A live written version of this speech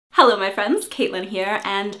Hello my friends, Kaitlyn here,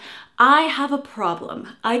 and I have a problem.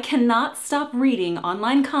 I cannot stop reading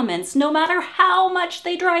online comments no matter how much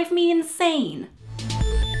they drive me insane.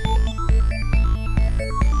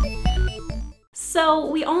 So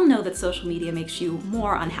we all know that social media makes you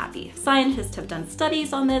more unhappy. Scientists have done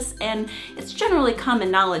studies on this, and it's generally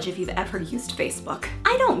common knowledge if you've ever used Facebook.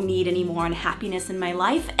 I don't need any more unhappiness in my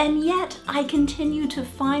life, and yet I continue to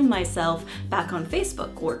find myself back on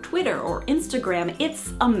Facebook or Twitter or Instagram.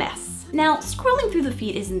 It's a mess. Now, scrolling through the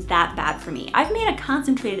feed isn't that bad for me. I've made a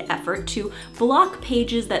concentrated effort to block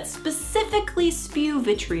pages that specifically spew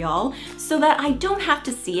vitriol so that I don't have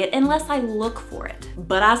to see it unless I look for it.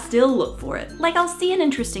 But I still look for it. Like, I'll see an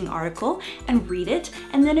interesting article and read it,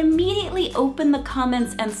 and then immediately open the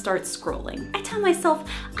comments and start scrolling. I tell myself,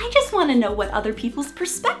 I just want to know what other people's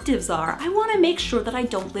perspectives are. I want to make sure that I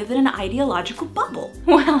don't live in an ideological bubble.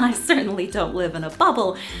 Well, I certainly don't live in a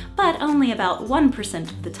bubble, but only about 1%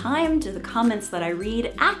 of the time do the comments that I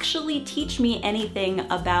read actually teach me anything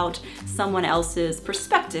about someone else's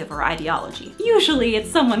perspective or ideology. Usually it's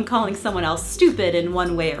someone calling someone else stupid in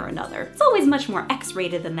one way or another. It's always much more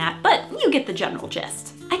X-rated than that, but you get the general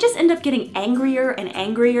gist. I just end up getting angrier and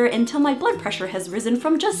angrier until my blood pressure has risen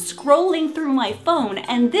from just scrolling through my phone,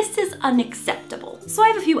 and this is unacceptable. So I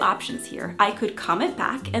have a few options here. I could comment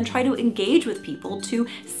back and try to engage with people to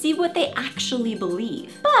see what they actually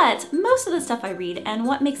believe. But most of the stuff I read and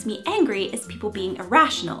what makes me angry is people being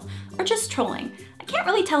irrational or just trolling. I can't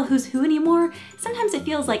really tell who's who anymore. Sometimes it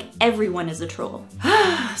feels like everyone is a troll.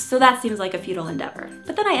 So that seems like a futile endeavor.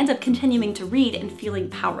 But then I end up continuing to read and feeling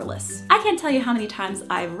powerless. I can't tell you how many times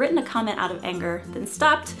I've written a comment out of anger, then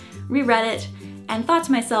stopped, reread it, and thought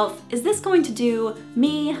to myself, is this going to do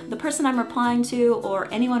me, the person I'm replying to, or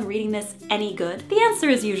anyone reading this any good? The answer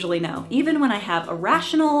is usually no, even when I have a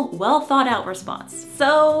rational, well thought out response.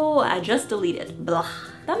 So I just delete it. Blah.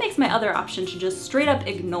 That makes my other option to just straight up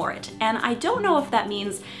ignore it. And I don't know if that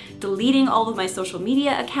means deleting all of my social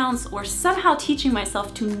media accounts or somehow teaching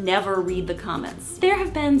myself to never read the comments. There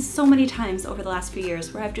have been so many times over the last few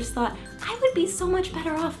years where I've just thought, I would be so much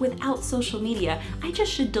better off without social media. I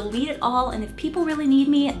just should delete it all, and if people really need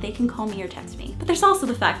me, they can call me or text me. But there's also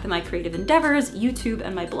the fact that my creative endeavors, YouTube,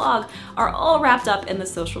 and my blog are all wrapped up in the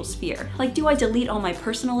social sphere. Like, do I delete all my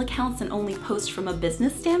personal accounts and only post from a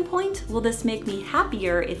business standpoint? Will this make me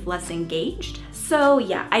happier if less engaged? So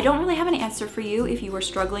yeah, I don't really have an answer for you if you are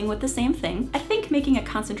struggling with the same thing. I think making a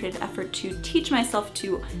concentrated effort to teach myself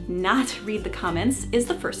to not read the comments is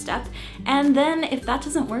the first step. And then if that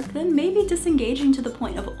doesn't work, then maybe disengaging to the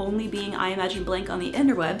point of only being iIMAGINEblank on the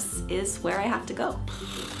interwebs is where I have to go.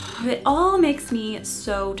 It all makes me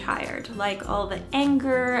so tired. Like, all the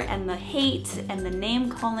anger and the hate and the name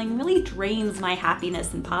calling really drains my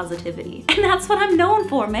happiness and positivity. And that's what I'm known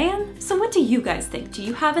for, man. So what do you guys think? Do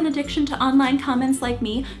you have an addiction to online comments like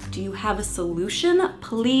me? Do you have a solution?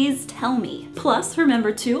 Please tell me. Plus,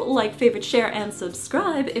 remember to like, favorite, share, and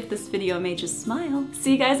subscribe if this video made you smile.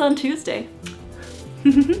 See you guys on Tuesday.